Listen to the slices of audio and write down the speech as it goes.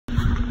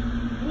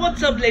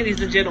What's up, ladies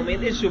and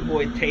gentlemen? It's your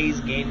boy Taze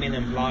Gaming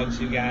and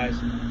Vlogs, you guys.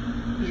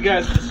 As you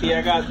guys can see,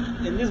 I got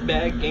in this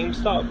bag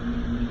GameStop,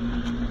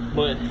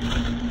 but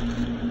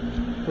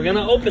we're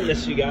gonna open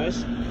this, you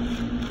guys.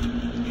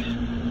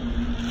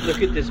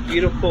 Look at this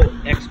beautiful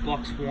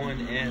Xbox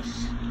One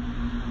S.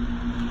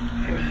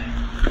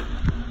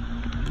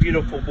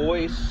 Beautiful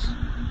boys.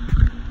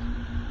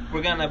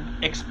 We're gonna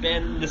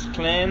expand this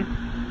clan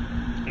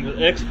with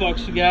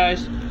Xbox, you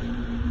guys.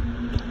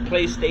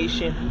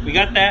 PlayStation, we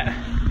got that.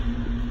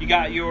 You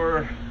got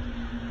your,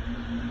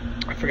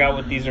 I forgot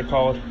what these are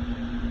called,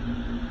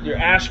 your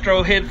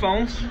Astro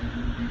headphones.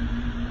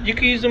 You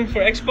can use them for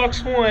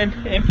Xbox One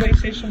and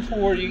PlayStation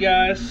 4, you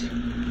guys.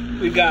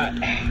 We got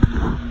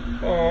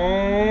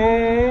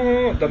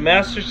the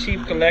Master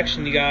Chief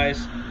Collection, you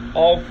guys.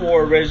 All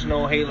 4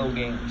 original Halo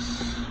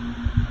games.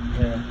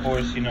 And of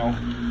course, you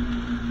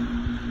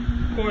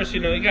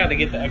gotta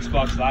get the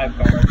Xbox Live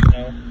card, you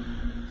know.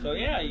 So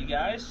yeah, you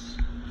guys,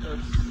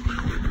 let's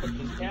put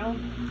this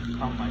down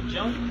on my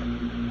junk.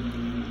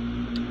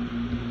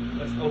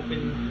 Let's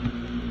open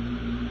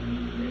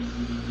this.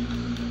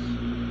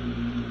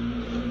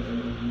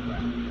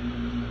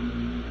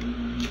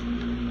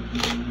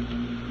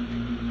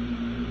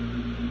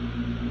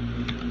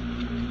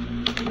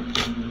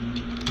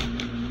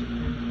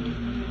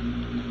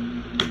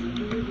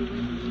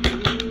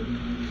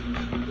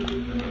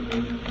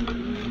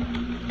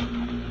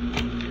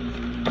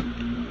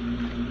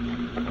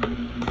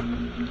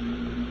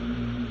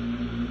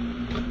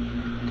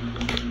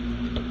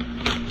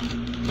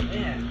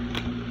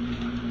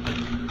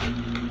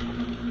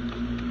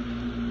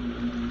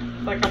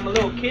 Like I'm a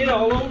little kid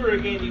all over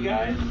again, you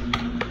guys.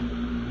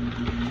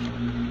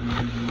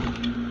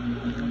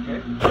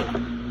 Okay.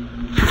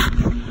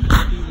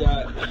 You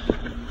got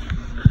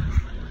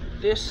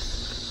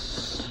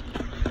this.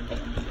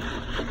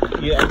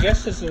 Yeah, I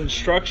guess it's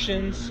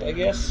instructions, I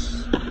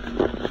guess.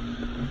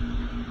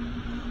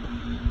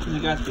 You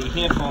got the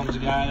headphones,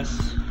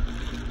 guys.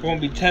 We're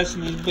gonna be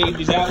testing these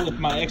babies out with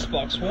my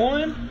Xbox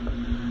One.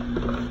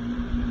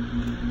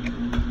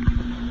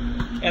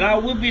 And I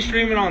will be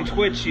streaming on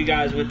Twitch, you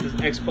guys, with this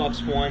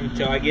Xbox One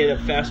until I get a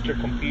faster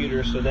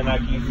computer, so then I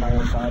can use my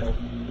own title.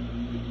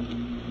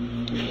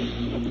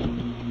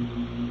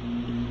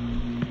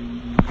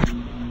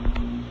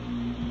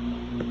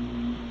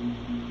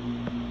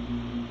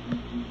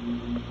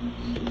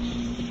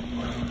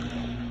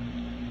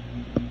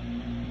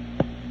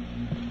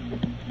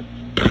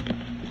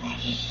 Oh,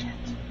 shit.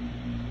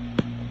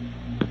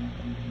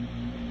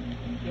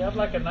 Do you have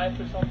like a knife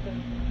or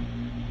something?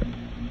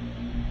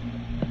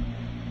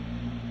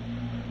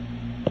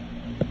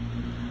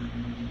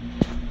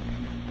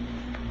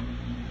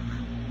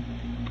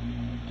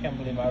 Can't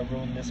believe I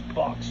ruined this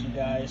box, you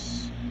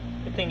guys.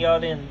 Good thing y'all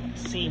didn't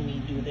see me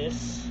do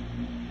this.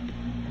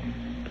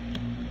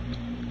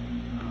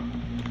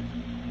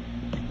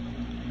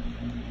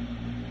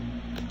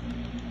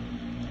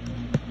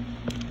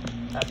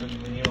 Happens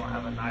when you don't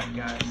have a knife,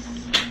 guys.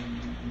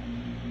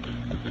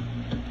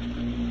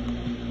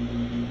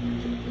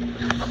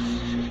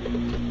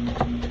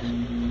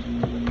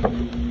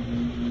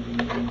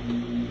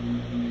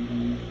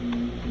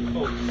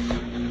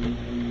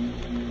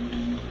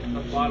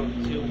 Bottom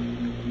too.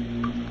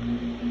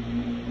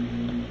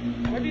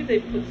 Why do they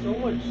put so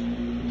much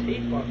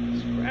tape on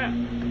this crap?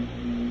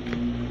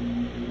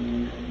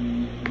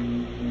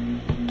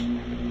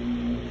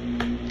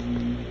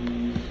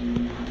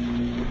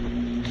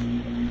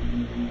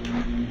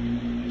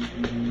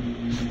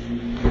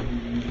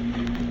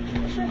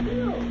 What the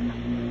hell?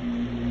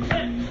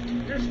 Man,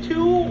 there's 2.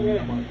 Oh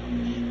my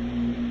gosh.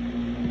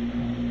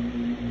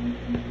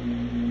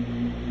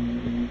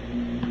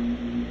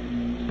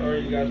 Sorry,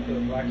 you guys, for the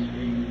black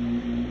screen.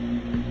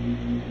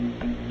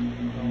 I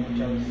don't want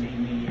y'all to see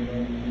me, you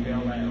know,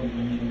 feel like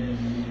opening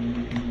this.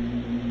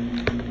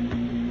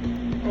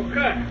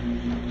 Okay.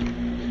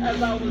 As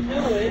I was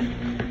doing,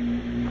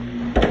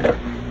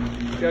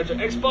 you got your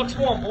Xbox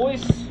One,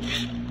 boys.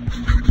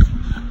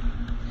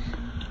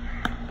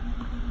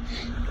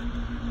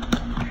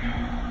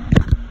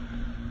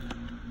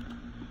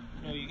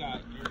 You know, you got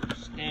your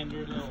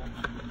standard little.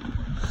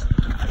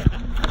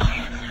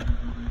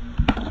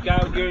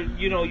 Got your,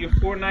 you know, your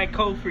Fortnite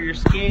code for your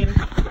skin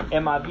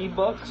and my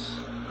V-Bucks,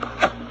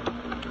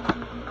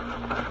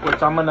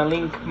 which I'm gonna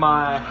link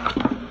my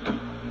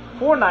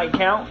Fortnite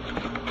count,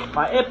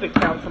 my Epic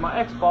count to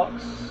my Xbox,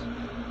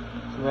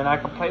 so then I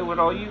can play with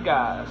all you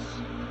guys.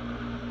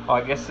 Oh,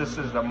 I guess this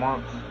is the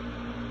month.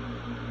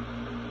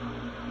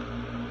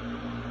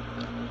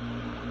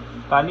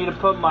 But I need to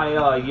put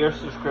my year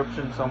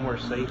subscription somewhere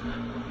safe.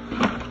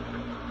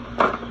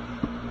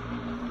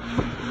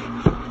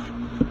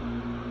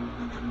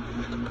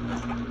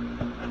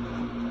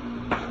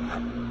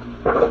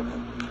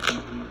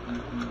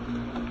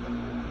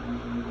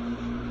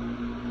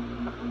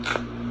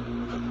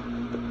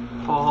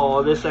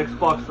 Oh, this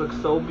Xbox looks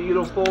so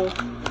beautiful.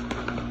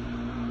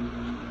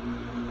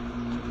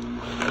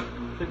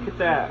 Look at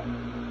that.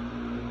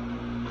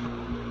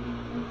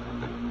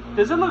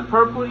 Does it look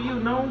purple to you?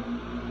 No?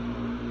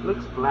 It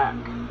looks black.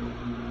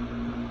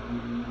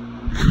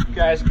 You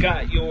guys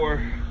got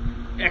your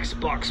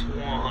Xbox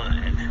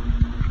One.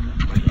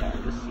 Oh yeah,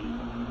 let's see.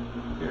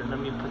 Here, let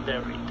me put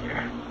that right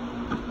there.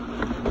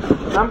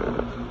 I'm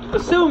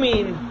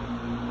assuming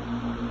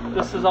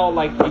this is all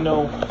like, you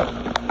know,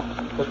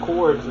 the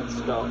cords and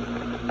stuff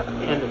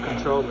and the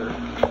controller.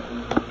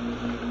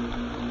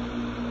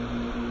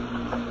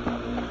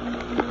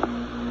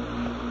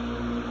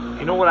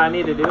 You know what I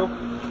need to do?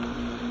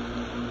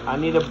 I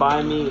need to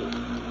buy me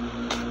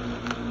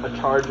a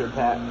charger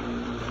pack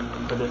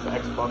for this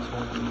Xbox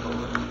One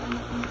controller.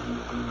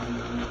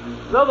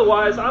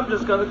 Otherwise, I'm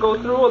just gonna go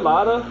through a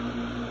lot of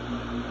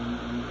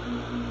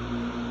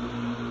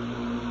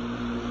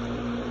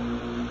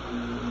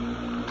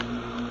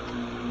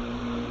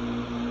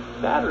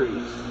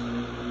batteries.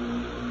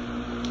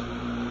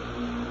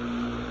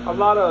 A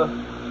lot of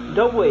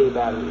AA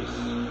batteries.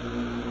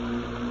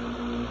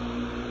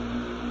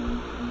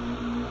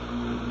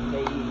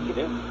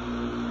 Negative.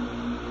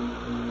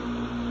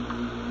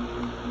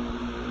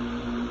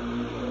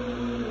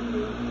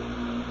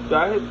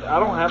 I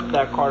don't have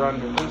that card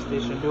on your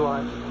PlayStation, do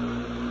I?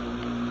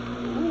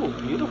 Ooh,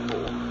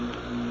 beautiful.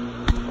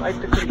 Like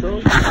the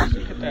controller.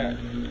 Look at that.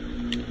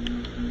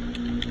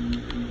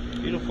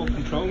 Beautiful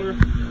controller.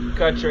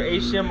 Got your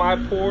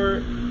HDMI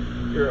port,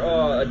 your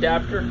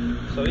adapter.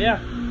 So yeah.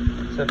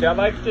 So if y'all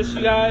like this,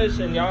 you guys,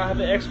 and y'all have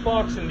an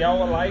Xbox and y'all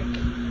would like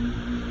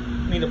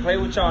me to play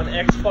with y'all on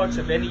Xbox,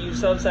 if any of you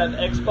subs have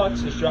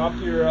Xbox, just drop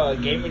your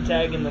gaming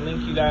tag in the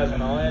link, you guys,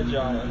 and I'll add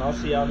y'all, and I'll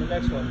see y'all in the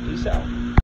next one. Peace out.